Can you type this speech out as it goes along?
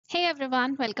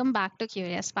everyone, welcome back to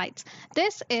Curious Bytes.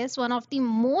 This is one of the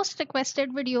most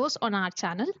requested videos on our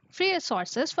channel, free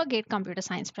resources for GATE computer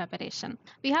science preparation.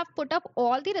 We have put up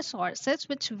all the resources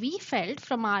which we felt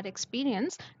from our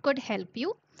experience could help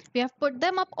you. We have put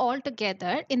them up all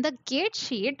together in the GATE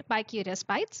sheet by Curious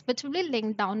Bytes, which will be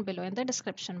linked down below in the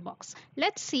description box.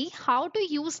 Let's see how to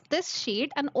use this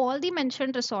sheet and all the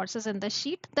mentioned resources in the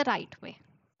sheet the right way.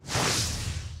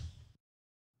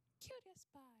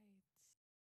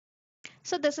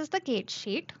 So this is the GATE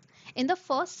sheet. In the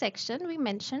first section, we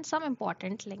mentioned some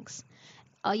important links.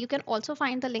 You can also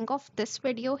find the link of this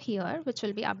video here, which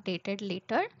will be updated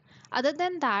later. Other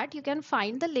than that, you can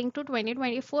find the link to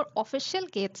 2024 official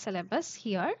GATE syllabus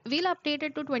here. We'll update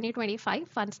it to 2025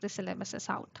 once the syllabus is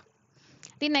out.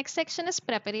 The next section is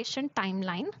preparation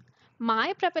timeline.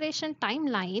 My preparation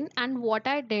timeline and what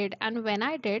I did and when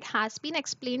I did has been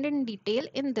explained in detail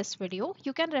in this video.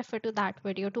 You can refer to that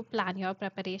video to plan your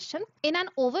preparation. In an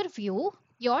overview,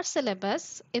 your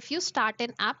syllabus, if you start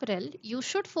in April, you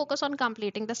should focus on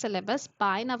completing the syllabus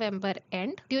by November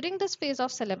end. During this phase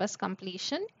of syllabus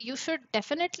completion, you should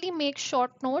definitely make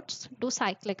short notes, do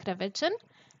cyclic revision,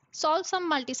 solve some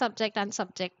multi-subject and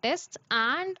subject tests,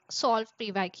 and solve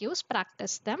pre-YQs,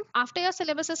 practice them. After your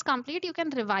syllabus is complete, you can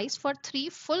revise for 3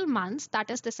 full months, that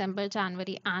is December,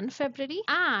 January and February,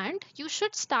 and you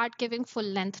should start giving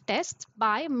full-length tests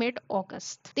by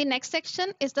mid-August. The next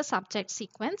section is the subject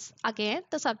sequence. Again,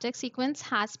 the subject sequence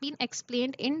has been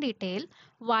explained in detail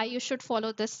why you should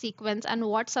follow this sequence and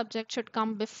what subject should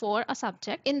come before a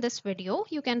subject in this video.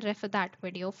 You can refer that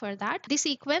video for that. The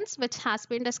sequence which has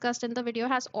been discussed in the video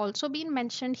has also been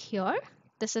mentioned here.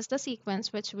 This is the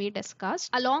sequence which we discussed.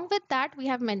 Along with that, we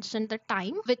have mentioned the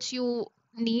time which you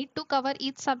need to cover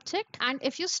each subject, and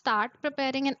if you start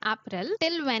preparing in April,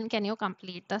 till when can you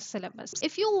complete the syllabus.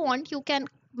 If you want, you can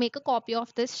make a copy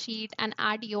of this sheet and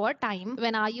add your time.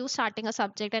 When are you starting a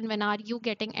subject and when are you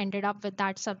getting ended up with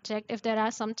that subject if there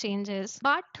are some changes.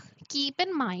 But keep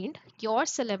in mind, your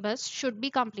syllabus should be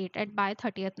completed by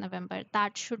 30th November.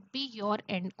 That should be your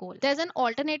end goal. There's an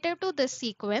alternative to this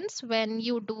sequence when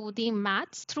you do the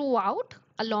maths throughout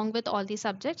along with all the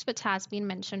subjects which has been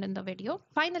mentioned in the video.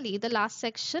 Finally, the last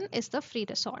section is the free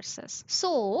resources.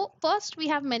 So first we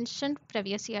have mentioned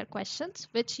previous year questions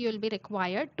which you'll be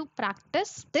required to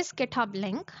practice. This GitHub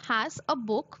link has a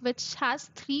book which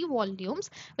has 3 volumes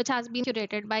which has been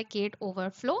curated by GATE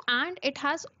Overflow, and it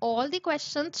has all the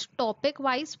questions topic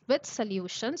wise with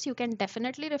solutions. You can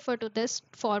definitely refer to this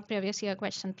for previous year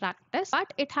question practice,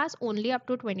 but it has only up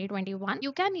to 2021.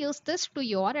 You can use this to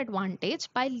your advantage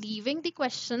by leaving the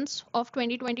questions of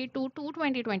 2022 to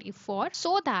 2024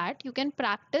 so that you can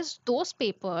practice those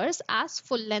papers as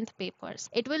full-length papers.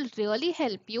 It will really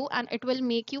help you and it will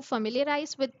make you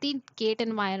familiarize with the GATE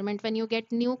environment when you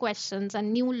get new questions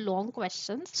and new long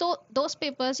questions. So those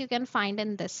papers you can find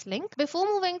in this link. Before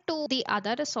moving to the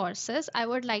other resources, I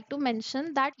would like to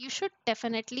mention that you should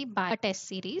definitely buy a test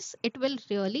series. It will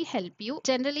really help you.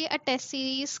 Generally, a test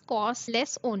series costs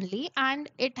less only, and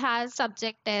it has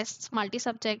subject tests,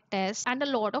 multi-subject tests, and a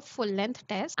lot of full-length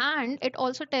tests, and it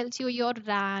also tells you your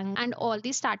rank and all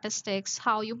the statistics,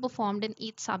 how you performed in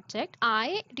each subject.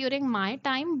 I, during my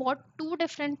time, bought 2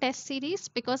 different test series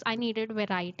because I needed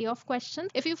variety of questions.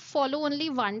 If you follow only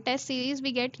one test series,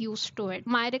 we get used to it.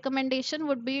 My recommendation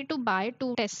would be to buy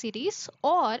 2 test series,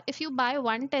 or if you buy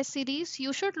one test series,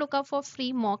 you should look up for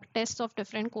free mock tests of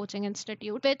different coaching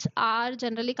institutes which are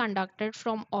generally conducted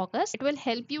from August. It will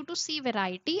help you to see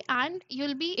variety and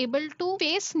you'll be able to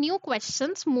face new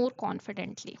questions more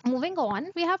confidently. Moving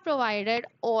on, we have provided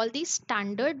all the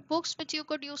standard books which you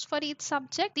could use for each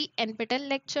subject, the NPTEL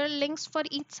lecture links for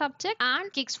each subject,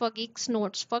 and Geeks for Geeks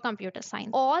notes for computer science.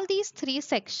 All these 3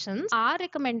 sections, our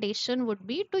recommendation would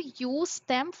be to use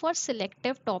them for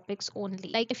selective topics only.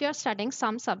 Like if you're studying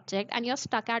some subject and you're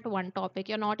stuck at one topic,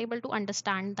 you're not able to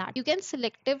understand that, you can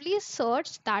selectively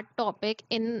search that topic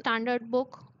in standard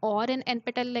book or in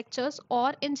NPTEL lectures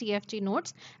or in GFG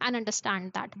notes and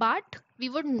understand that. But we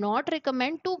would not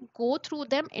recommend to go through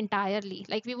them entirely.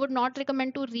 Like we would not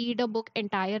recommend to read a book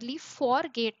entirely for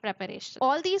GATE preparation.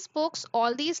 All these books,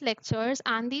 all these lectures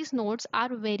and these notes are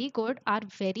very good, are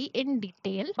very in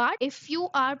detail. But if you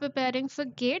are preparing for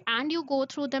GATE and you go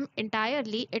through them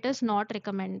entirely, it is not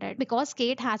recommended because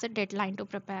GATE has a deadline to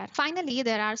prepare. Finally,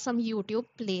 there are some YouTube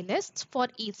playlists for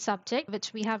each subject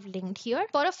which we have linked here.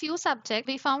 For a few subjects,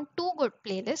 we found 2 good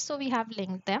playlists, so we have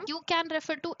linked them. You can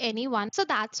refer to any one. So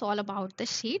that's all about download the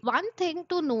sheet. One thing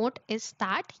to note is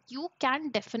that you can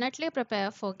definitely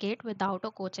prepare for GATE without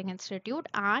a coaching institute,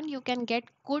 and you can get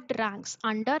good ranks,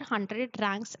 under 100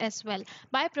 ranks as well,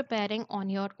 by preparing on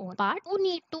your own. But you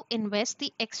need to invest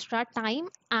the extra time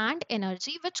and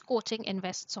energy which coaching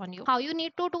invests on you. How you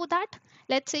need to do that?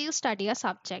 Let's say you study a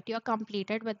subject, you're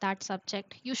completed with that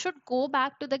subject. You should go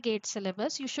back to the GATE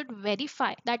syllabus. You should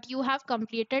verify that you have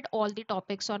completed all the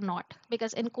topics or not,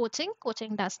 because in coaching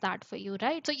does that for you,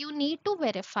 right? So you need to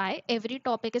verify every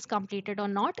topic is completed or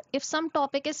not. If some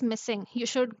topic is missing, you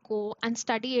should go and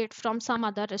study it from some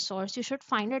other resource. You should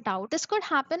find it out. This could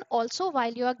happen also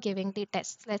while you are giving the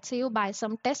tests. Let's say you buy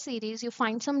some test series, you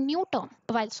find some new term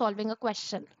while solving a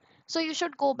question. So you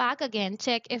should go back again,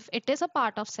 check if it is a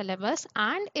part of syllabus,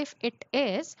 and if it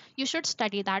is, you should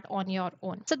study that on your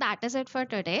own. So that is it for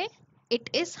today. It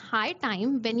is high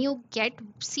time when you get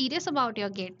serious about your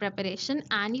GATE preparation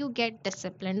and you get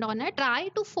disciplined on it. Try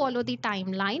to follow the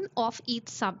timeline of each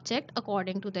subject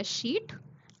according to the sheet,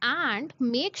 and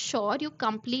make sure you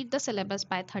complete the syllabus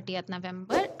by 30th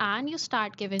November and you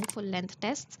start giving full length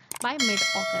tests by mid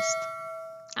August.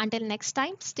 Until next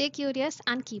time, stay curious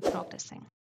and keep progressing.